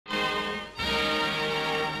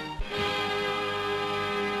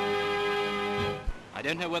I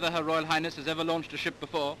don't know whether Her Royal Highness has ever launched a ship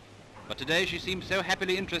before, but today she seems so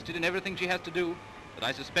happily interested in everything she has to do that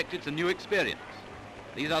I suspect it's a new experience.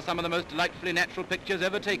 These are some of the most delightfully natural pictures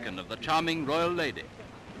ever taken of the charming royal lady.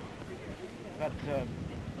 But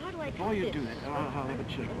before you do that, I'll have a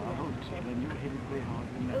chisel. I'll hold it, and you hit it very hard.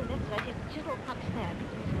 Oh, that's right. Yes, chisel cuts there.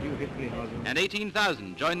 You hit very hard. And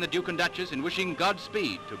 18,000 join the Duke and Duchess in wishing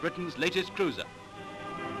Godspeed to Britain's latest cruiser.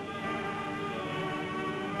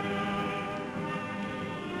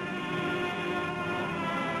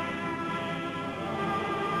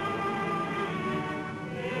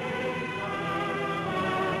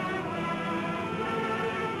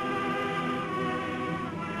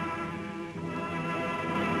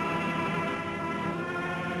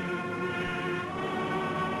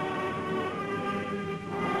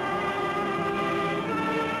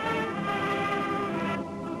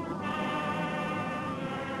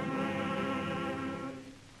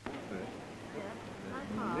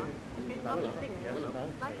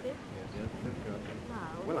 Like this.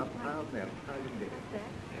 Well, out there. How you do it?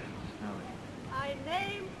 I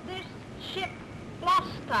name this ship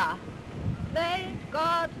Gloucester. May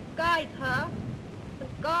God guide her,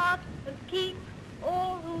 and guard and keep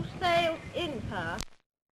all who sail in her.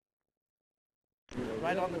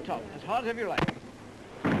 Right on the top, as hard as you like.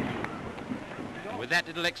 With that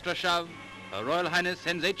little extra shove, Her Royal Highness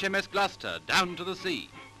sends HMS Gloucester down to the sea.